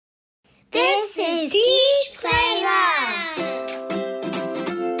is Teach, Play, Love.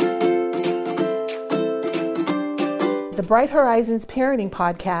 The Bright Horizons Parenting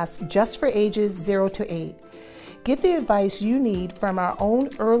Podcast, just for ages 0 to 8. Get the advice you need from our own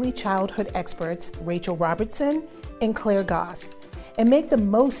early childhood experts, Rachel Robertson and Claire Goss, and make the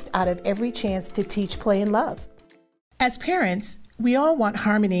most out of every chance to teach, play, and love. As parents, we all want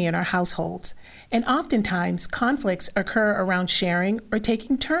harmony in our households, and oftentimes conflicts occur around sharing or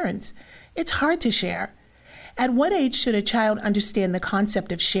taking turns. It's hard to share. At what age should a child understand the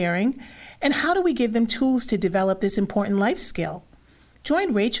concept of sharing, and how do we give them tools to develop this important life skill?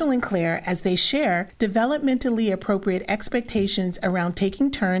 Join Rachel and Claire as they share developmentally appropriate expectations around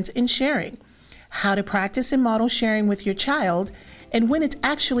taking turns in sharing, how to practice and model sharing with your child, and when it's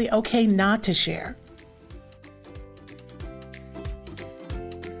actually okay not to share.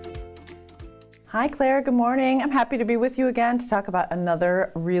 Hi Claire, good morning. I'm happy to be with you again to talk about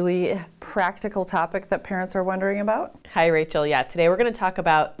another really practical topic that parents are wondering about. Hi Rachel, today we're going to talk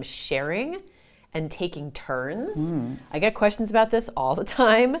about sharing and taking turns. I get questions about this all the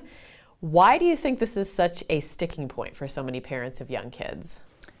time. Why do you think this is such a sticking point for so many parents of young kids?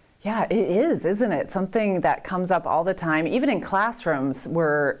 Yeah, it is, isn't it? Something that comes up all the time. Even in classrooms,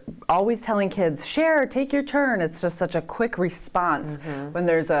 we're always telling kids, share, take your turn. It's just such a quick response when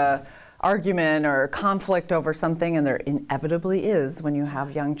there's a argument or conflict over something, and there inevitably is when you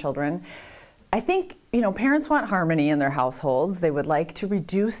have young children. I think, parents want harmony in their households. They would like to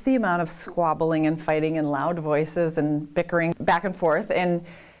reduce the amount of squabbling and fighting and loud voices and bickering back and forth. And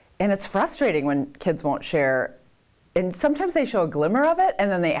it's frustrating when kids won't share. And sometimes they show a glimmer of it,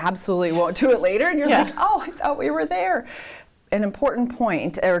 and then they absolutely won't do it later. And you're like, oh, I thought we were there. An important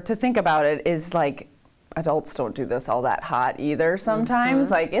point, or to think about it, is like, adults don't do this all that hot either sometimes.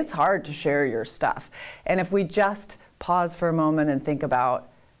 Like, it's hard to share your stuff. And if we just pause for a moment and think about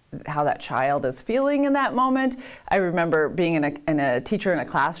how that child is feeling in that moment. I remember being in a teacher in a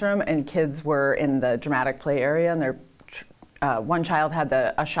classroom, and kids were in the dramatic play area, and one child had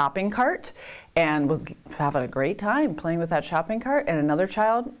a shopping cart and was having a great time playing with that shopping cart, and another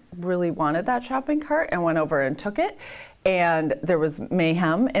child really wanted that shopping cart and went over and took it. And there was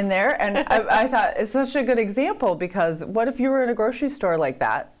mayhem in there, and I thought it's such a good example, because what if you were in a grocery store like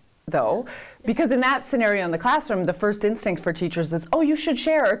that, though? Because in that scenario in the classroom, the first instinct for teachers is, oh, you should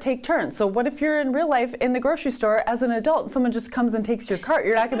share or take turns. So what if you're in real life in the grocery store as an adult and someone just comes and takes your cart?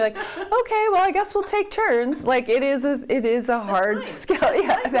 You're not going to be like, okay, well, I guess we'll take turns. Like, it is a hard skill.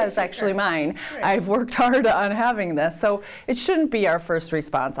 Yeah, that's actually mine. Right. I've worked hard on having this. So it shouldn't be our first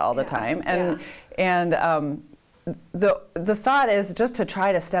response all the time. And the thought is just to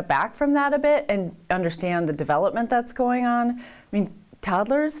try to step back from that a bit and understand the development that's going on. I mean,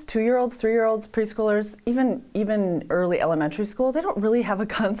 toddlers, 2-year-olds, 3-year-olds, preschoolers, even early elementary school, they don't really have a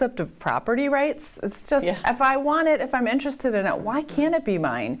concept of property rights. It's just, if I want it, if I'm interested in it, why can't it be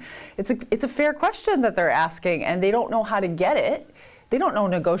mine? It's a fair question that they're asking, and they don't know how to get it. They don't know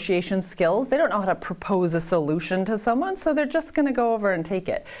negotiation skills. They don't know how to propose a solution to someone, so they're just going to go over and take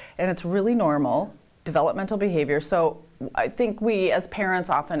it. And it's really normal developmental behavior. So I think we as parents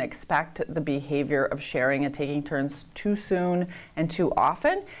often expect the behavior of sharing and taking turns too soon and too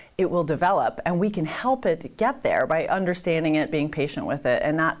often. It will develop, and we can help it get there by understanding it, being patient with it,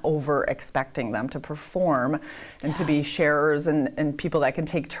 and not over expecting them to perform and to be sharers and people that can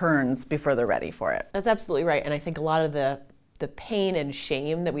take turns before they're ready for it. That's absolutely right. And I think a lot of the pain and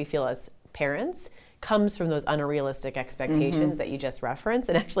shame that we feel as parents comes from those unrealistic expectations that you just referenced.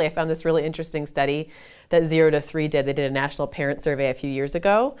 And actually, I found this really interesting study that 0 to 3 did. They did a national parent survey a few years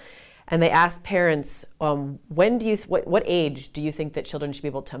ago, and they asked parents, what age do you think that children should be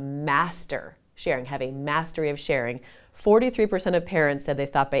able to master sharing, have a mastery of sharing? 43% of parents said they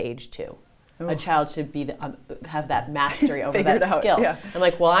thought by age 2. A child should be have that mastery over that skill. Yeah. I'm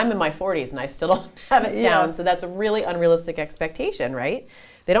like, well, I'm in my 40s and I still don't have it down. So that's a really unrealistic expectation, right?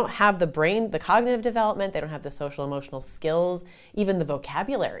 They don't have the brain, the cognitive development, they don't have the social emotional skills, even the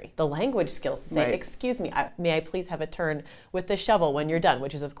vocabulary, the language skills to say, excuse me, may I please have a turn with the shovel when you're done,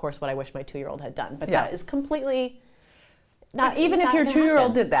 which is of course what I wish my 2-year-old had done. But that is completely not even if your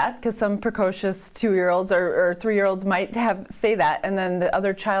 2-year-old did that, because some precocious 2-year-olds or 3-year-olds might say that, and then the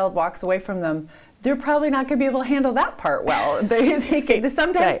other child walks away from them. They're probably not going to be able to handle that part well.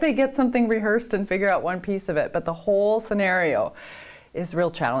 Sometimes they get something rehearsed and figure out one piece of it, but the whole scenario is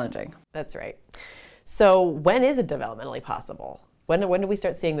real challenging. That's right. So when is it developmentally possible? When do we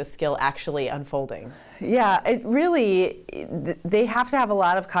start seeing the skill actually unfolding? Yeah, they have to have a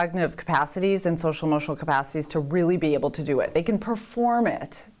lot of cognitive capacities and social emotional capacities to really be able to do it. They can perform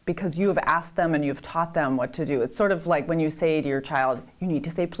it because you have asked them and you've taught them what to do. It's sort of like when you say to your child, you need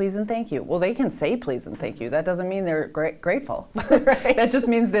to say please and thank you. Well, they can say please and thank you. That doesn't mean they're grateful. Right. That just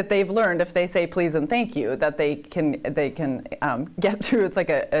means that they've learned if they say please and thank you, that they can get through. It's like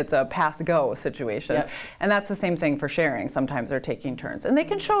it's a pass go situation. Yep. And that's the same thing for sharing. Sometimes they're taking turns, and they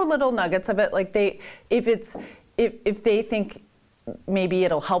can show little nuggets of it. Like if they think maybe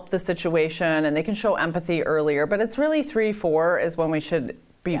it'll help the situation, and they can show empathy earlier. But it's really 3, 4 is when we should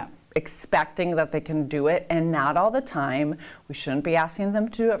be expecting that they can do it, and not all the time. We shouldn't be asking them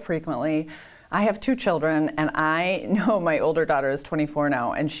to do it frequently. I have 2 children, and I know my older daughter is 24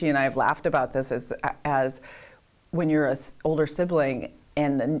 now, and she and I have laughed about this as when you're an older sibling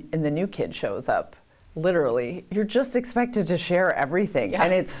and the new kid shows up. Literally, you're just expected to share everything,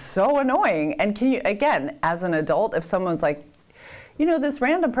 and it's so annoying. And can you, again, as an adult, if someone's like, you know, this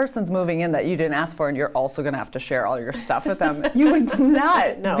random person's moving in that you didn't ask for, and you're also going to have to share all your stuff with them, you would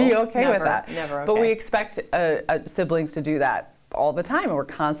not be okay with that. Never okay. But we expect siblings to do that all the time, and we're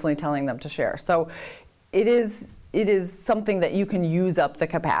constantly telling them to share. So it is something that you can use up the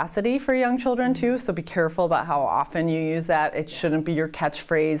capacity for young children too, so be careful about how often you use that. It shouldn't be your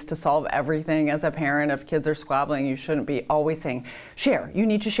catchphrase to solve everything as a parent. If kids are squabbling, you shouldn't be always saying, share, you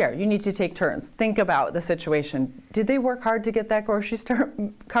need to share, you need to take turns. Think about the situation. Did they work hard to get that grocery store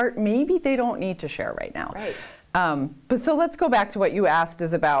cart? Maybe they don't need to share right now. Right. But so let's go back to what you asked,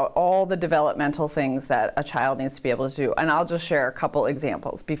 is about all the developmental things that a child needs to be able to do. And I'll just share a couple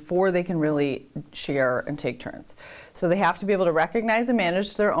examples before they can really share and take turns. So they have to be able to recognize and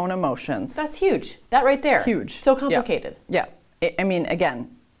manage their own emotions. That's huge. That right there. Huge. So complicated. Yeah. I mean,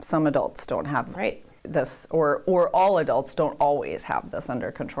 again, some adults don't have this, or all adults don't always have this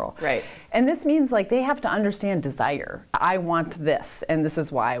under control. Right. And this means like they have to understand desire. I want this, and this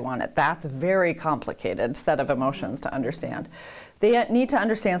is why I want it. That's a very complicated set of emotions to understand. They need to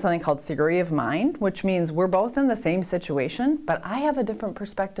understand something called theory of mind, which means we're both in the same situation, but I have a different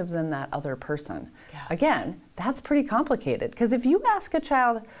perspective than that other person. Yeah. Again, that's pretty complicated, because if you ask a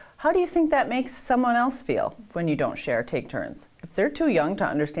child, how do you think that makes someone else feel when you don't share, take turns? If they're too young to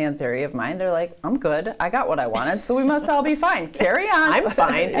understand theory of mind, they're like, I'm good, I got what I wanted, so we must all be fine. Carry on. I'm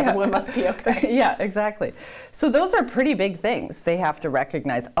fine, everyone must be okay. Yeah, exactly. So those are pretty big things. They have to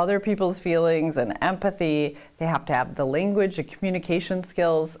recognize other people's feelings and empathy. They have to have the language and communication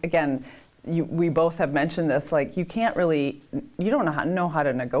skills. Again, we both have mentioned this, like you don't know how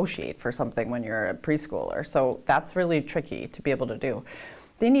to negotiate for something when you're a preschooler. So that's really tricky to be able to do.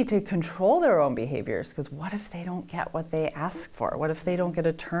 They need to control their own behaviors, because what if they don't get what they ask for? What if they don't get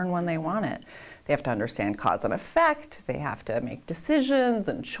a turn when they want it? They have to understand cause and effect. They have to make decisions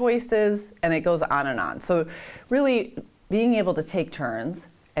and choices, and it goes on and on. So really being able to take turns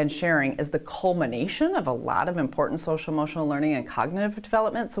and sharing is the culmination of a lot of important social emotional learning and cognitive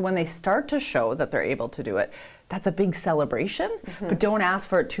development. So when they start to show that they're able to do it, that's a big celebration, but don't ask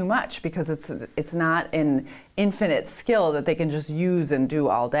for it too much, because it's not an infinite skill that they can just use and do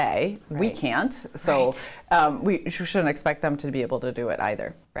all day. Right. We can't, so we shouldn't expect them to be able to do it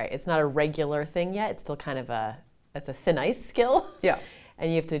either. Right, it's not a regular thing yet. It's still kind of it's a thin ice skill. Yeah.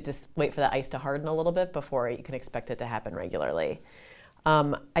 And you have to just wait for the ice to harden a little bit before you can expect it to happen regularly.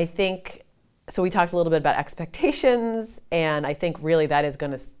 I think, so we talked a little bit about expectations, and I think really that is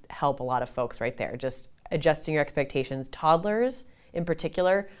going to help a lot of folks right there. Just adjusting your expectations. Toddlers in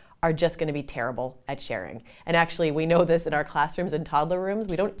particular are just going to be terrible at sharing. And actually we know this in our classrooms and toddler rooms.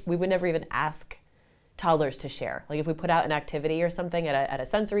 We would never even ask toddlers to share. Like if we put out an activity or something at a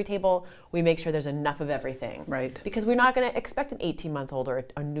sensory table, we make sure there's enough of everything. Right. Because we're not going to expect an 18-month-old or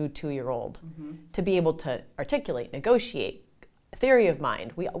a new 2-year-old to be able to articulate, negotiate, theory of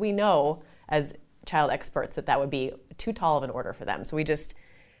mind. We know as child experts that would be too tall of an order for them. So we just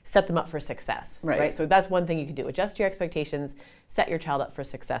set them up for success, right? So that's one thing you can do. Adjust your expectations, set your child up for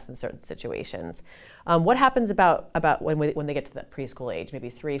success in certain situations. What happens about when they get to that preschool age, maybe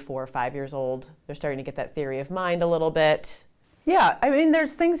 3, 4, 5 years old? They're starting to get that theory of mind a little bit. Yeah, I mean,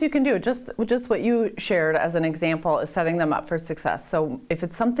 there's things you can do. Just what you shared as an example is setting them up for success. So if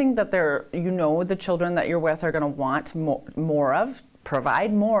it's something that the children that you're with are going to want more of,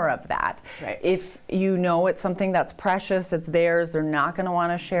 provide more of that. Right. If you know it's something that's precious, it's theirs, they're not going to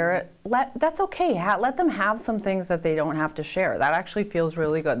want to share it, that's okay. Let them have some things that they don't have to share. That actually feels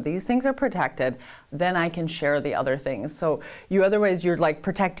really good. These things are protected, then I can share the other things. So otherwise you're like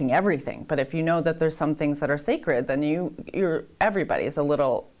protecting everything. But if you know that there's some things that are sacred, then everybody's a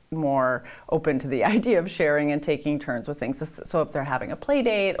little more open to the idea of sharing and taking turns with things. So if they're having a play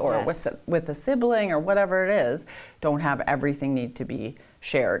date or with a sibling or whatever it is, don't have everything need to be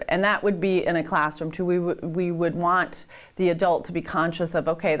shared. And that would be in a classroom too. We would want the adult to be conscious of,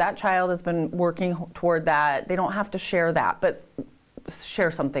 okay, that child has been working toward that. They don't have to share that, but share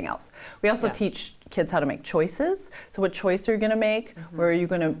something else. We also teach kids how to make choices. So what choice are you going to make? Where are you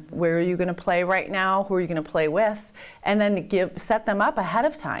going to play right now? Who are you going to play with? And then set them up ahead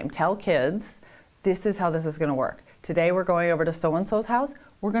of time. Tell kids, this is how this is going to work. Today we're going over to so-and-so's house.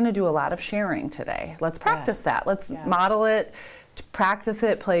 We're going to do a lot of sharing today. Let's practice that. Let's model it, practice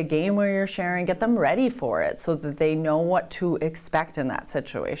it, play a game where you're sharing, get them ready for it so that they know what to expect in that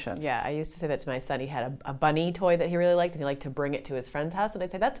situation. Yeah, I used to say that to my son. He had a bunny toy that he really liked, and he liked to bring it to his friend's house. And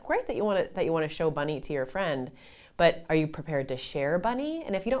I'd say, that's great that you want to show Bunny to your friend, but are you prepared to share Bunny?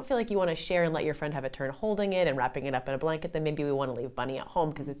 And if you don't feel like you want to share and let your friend have a turn holding it and wrapping it up in a blanket, then maybe we want to leave Bunny at home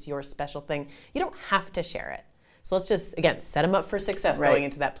because it's your special thing. You don't have to share it. So let's just, again, set them up for success going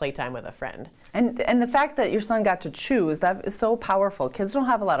into that playtime with a friend. And the fact that your son got to choose, that is so powerful. Kids don't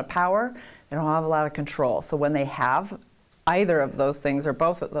have a lot of power. They don't have a lot of control. So when they have either of those things or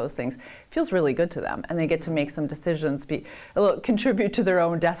both of those things, it feels really good to them. And they get to make some decisions, contribute to their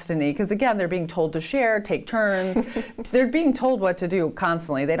own destiny. Because again, they're being told to share, take turns. They're being told what to do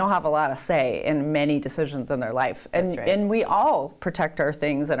constantly. They don't have a lot of say in many decisions in their life. And we all protect our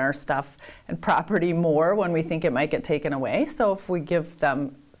things and our stuff and property more when we think it might get taken away. So if we give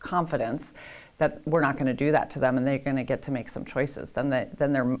them confidence that we're not going to do that to them and they're going to get to make some choices, then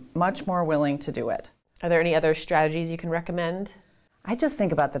they're much more willing to do it. Are there any other strategies you can recommend? I just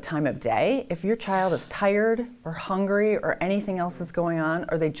think about the time of day. If your child is tired or hungry or anything else is going on,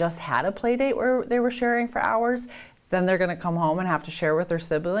 or they just had a play date where they were sharing for hours, then they're going to come home and have to share with their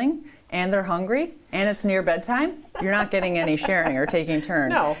sibling, and they're hungry, and it's near bedtime. You're not getting any sharing or taking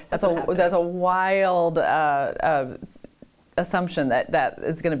turns. No, that's a wild assumption that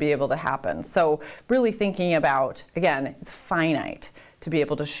is going to be able to happen. So really thinking about, again, it's finite to be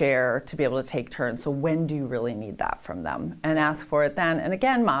able to share, to be able to take turns. So when do you really need that from them? And ask for it then. And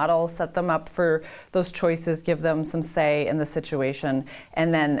again, model, set them up for those choices, give them some say in the situation,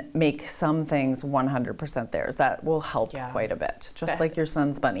 and then make some things 100% theirs. That will help quite a bit, just like your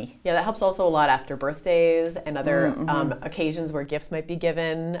son's bunny. Yeah, that helps also a lot after birthdays and other occasions where gifts might be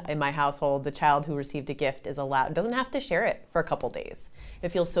given. In my household, the child who received a gift doesn't have to share it for a couple days. It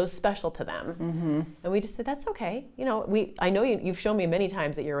feels so special to them. And we just said, that's okay. I know you've shown me many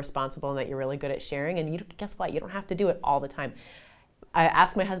times that you're responsible and that you're really good at sharing, and guess what? You don't have to do it all the time. I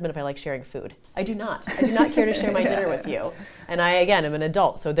asked my husband if I like sharing food. I do not. I do not care to share my dinner with you. And I, again, am an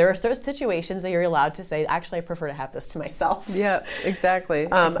adult. So there are certain situations that you're allowed to say, actually, I prefer to have this to myself. Yeah, exactly.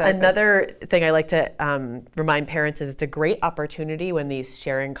 Another thing I like to remind parents is it's a great opportunity when these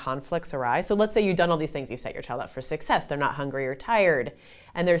sharing conflicts arise. So let's say you've done all these things. You've set your child up for success. They're not hungry or tired.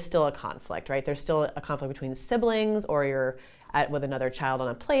 And there's still a conflict, right? There's still a conflict between siblings, or you're with another child on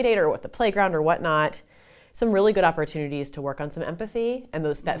a play date or with the playground or whatnot. Some really good opportunities to work on some empathy, and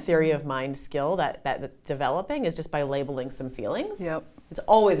that theory of mind skill that's developing is just by labeling some feelings. Yep. It's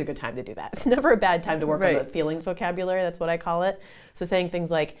always a good time to do that. It's never a bad time to work on the feelings vocabulary. That's what I call it. So saying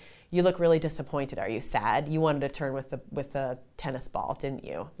things like, you look really disappointed. Are you sad? You wanted a turn with the tennis ball, didn't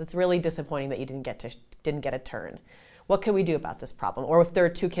you? It's really disappointing that you didn't get a turn. What can we do about this problem? Or if there are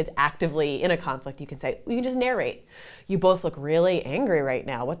two kids actively in a conflict, you can say, you can just narrate. You both look really angry right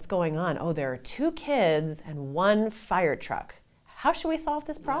now. What's going on? Oh, there are two kids and one fire truck. How should we solve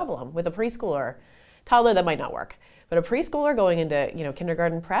this problem? With a preschooler? Toddler, that might not work. But a preschooler going into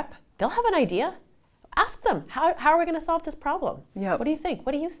kindergarten prep, they'll have an idea. Ask them, how are we going to solve this problem? Yep. What do you think?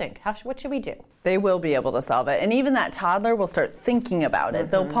 What do you think? What should we do? They will be able to solve it. And even that toddler will start thinking about it.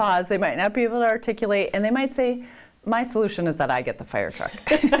 They'll pause. They might not be able to articulate. And they might say, my solution is that I get the fire truck.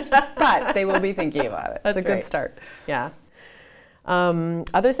 But they will be thinking about it. That's a good start. Yeah.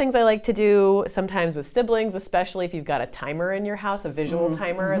 Other things I like to do sometimes with siblings, especially if you've got a timer in your house, a visual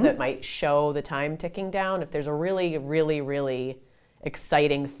timer that might show the time ticking down. If there's a really, really, really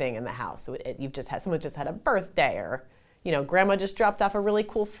exciting thing in the house, someone just had a birthday, or grandma just dropped off a really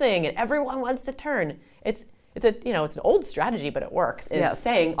cool thing and everyone wants to turn. It's an old strategy, but it works.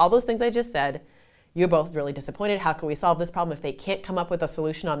 Saying all those things I just said. You're both really disappointed. How can we solve this problem? If they can't come up with a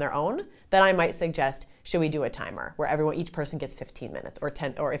solution on their own, then I might suggest, should we do a timer where each person gets 15 minutes or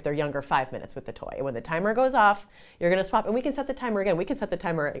 10, or if they're younger, 5 minutes with the toy. And when the timer goes off, you're going to swap, and we can set the timer again. We can set the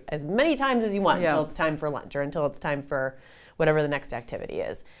timer as many times as you want until it's time for lunch or until it's time for whatever the next activity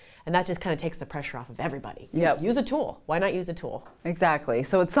is. And that just kind of takes the pressure off of everybody. Yep. Use a tool. Why not use a tool? Exactly.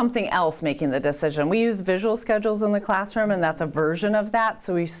 So it's something else making the decision. We use visual schedules in the classroom, and that's a version of that,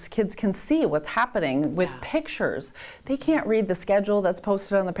 so kids can see what's happening with pictures. They can't read the schedule that's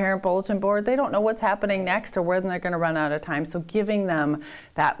posted on the parent bulletin board. They don't know what's happening next or when they're going to run out of time. So giving them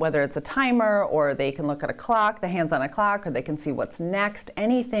that, whether it's a timer or they can look at a clock, the hands on a clock, or they can see what's next,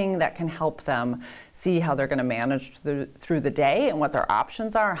 anything that can help them see how they're going to manage through the day and what their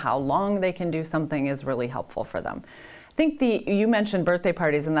options are, how long they can do something is really helpful for them. I think you mentioned birthday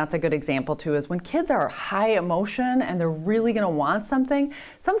parties, and that's a good example too, is when kids are high emotion and they're really going to want something,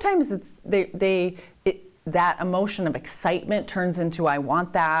 sometimes that emotion of excitement turns into I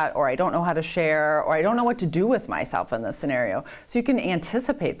want that, or I don't know how to share, or I don't know what to do with myself in this scenario. So you can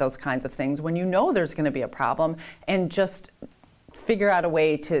anticipate those kinds of things when you know there's going to be a problem and just figure out a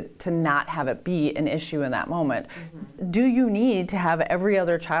way to not have it be an issue in that moment. Do you need to have every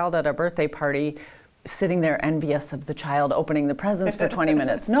other child at a birthday party sitting there envious of the child opening the presents for 20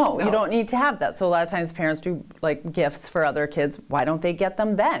 minutes? No, you don't need to have that. So a lot of times parents do like gifts for other kids. Why don't they get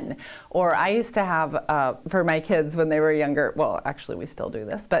them then? Or I used to have, for my kids when they were younger, well, actually we still do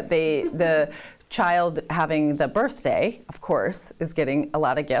this, but the child having the birthday, of course, is getting a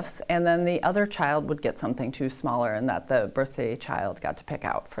lot of gifts, and then the other child would get something too smaller and that the birthday child got to pick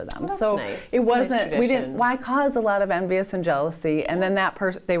out for them. That's so nice. it wasn't, Nice we didn't, why cause a lot of envious and jealousy? And then that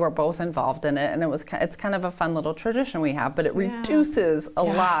person, they were both involved in it, and it's kind of a fun little tradition we have, but it reduces a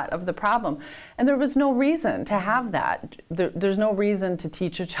lot of the problem. And there was no reason to have that. There's no reason to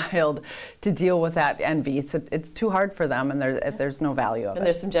teach a child to deal with that envy. It's too hard for them, and there's no value of it. And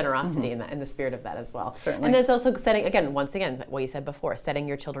there's some generosity in the spirit of that as well. Certainly. And there's also setting, once again, what you said before, setting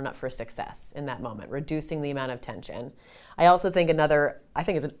your children up for success in that moment, reducing the amount of tension. I also think I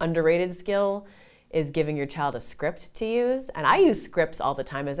think it's an underrated skill is giving your child a script to use. And I use scripts all the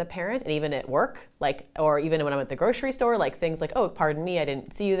time as a parent, and even at work, or even when I'm at the grocery store, things like, oh, pardon me, I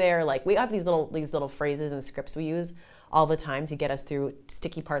didn't see you there. We have these little phrases and scripts we use all the time to get us through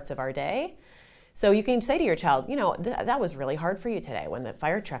sticky parts of our day. So you can say to your child, that was really hard for you today when the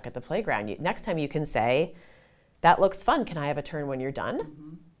fire truck at the playground. Next time you can say, that looks fun. Can I have a turn when you're done?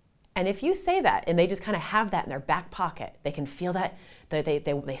 Mm-hmm. And if you say that, and they just kind of have that in their back pocket, they can feel that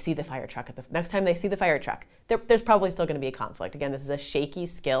they see the fire truck. Next time they see the fire truck, there's probably still going to be a conflict. Again, this is a shaky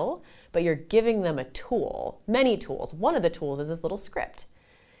skill, but you're giving them a tool, many tools. One of the tools is this little script.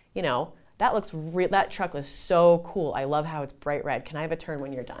 That truck is so cool. I love how it's bright red. Can I have a turn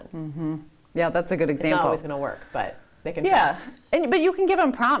when you're done? Mm-hmm. Yeah, that's a good example. It's not always going to work, but they can try. Yeah, but you can give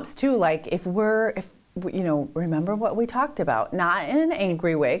them prompts too, like if remember what we talked about, not in an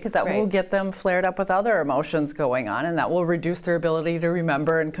angry way, because that will get them flared up with other emotions going on, and that will reduce their ability to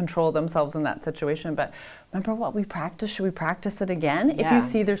remember and control themselves in that situation. But remember what we practiced? Should we practice it again? Yeah. If you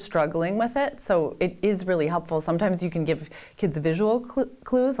see they're struggling with it. So it is really helpful. Sometimes you can give kids visual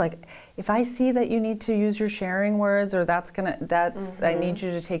clues, like if I see that you need to use your sharing words, or I need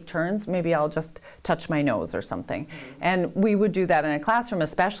you to take turns, maybe I'll just touch my nose or something. Mm-hmm. And we would do that in a classroom,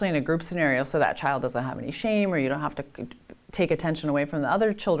 especially in a group scenario, so that child doesn't have any shame, or you don't have to take attention away from the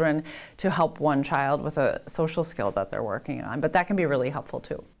other children to help one child with a social skill that they're working on. But that can be really helpful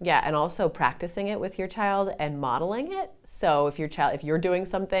too. Yeah, and also practicing it with your child and modeling it. So if you're doing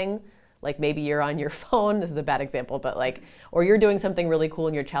something, like maybe you're on your phone, this is a bad example, but or you're doing something really cool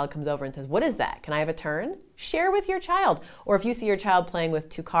and your child comes over and says, what is that? Can I have a turn? Share with your child. Or if you see your child playing with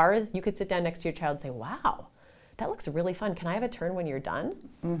 2 cars, you could sit down next to your child and say, wow, that looks really fun. Can I have a turn when you're done?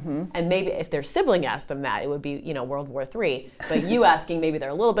 Mm-hmm. And maybe if their sibling asked them that, it would be, World War III. But you asking, maybe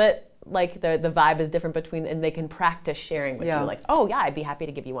they're a little bit, the vibe is different between, and they can practice sharing with you. Oh yeah, I'd be happy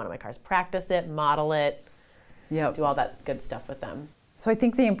to give you one of my cars. Practice it, model it, do all that good stuff with them. So I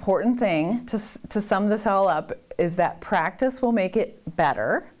think the important thing to sum this all up is that practice will make it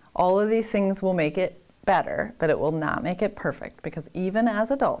better. All of these things will make it better, but it will not make it perfect, because even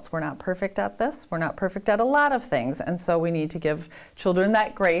as adults, we're not perfect at this. We're not perfect at a lot of things. And so we need to give children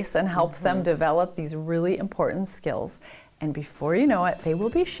that grace and help them develop these really important skills. And before you know it, they will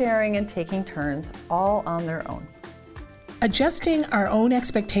be sharing and taking turns all on their own. Adjusting our own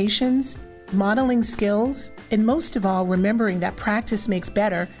expectations, modeling skills, and most of all, remembering that practice makes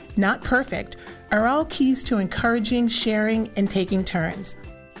better, not perfect, are all keys to encouraging, sharing, and taking turns.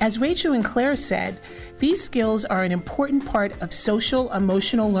 As Rachel and Claire said, these skills are an important part of social,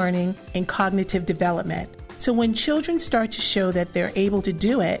 emotional learning and cognitive development. So when children start to show that they're able to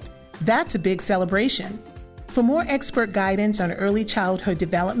do it, that's a big celebration. For more expert guidance on early childhood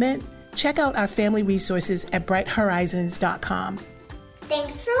development, check out our family resources at brighthorizons.com.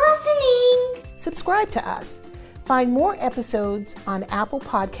 Thanks for listening. Subscribe to us. Find more episodes on Apple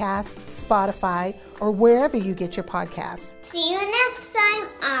Podcasts, Spotify, or wherever you get your podcasts. See you next time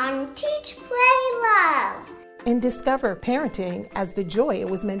on Teach, Play, Love. And discover parenting as the joy it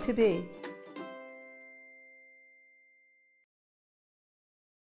was meant to be.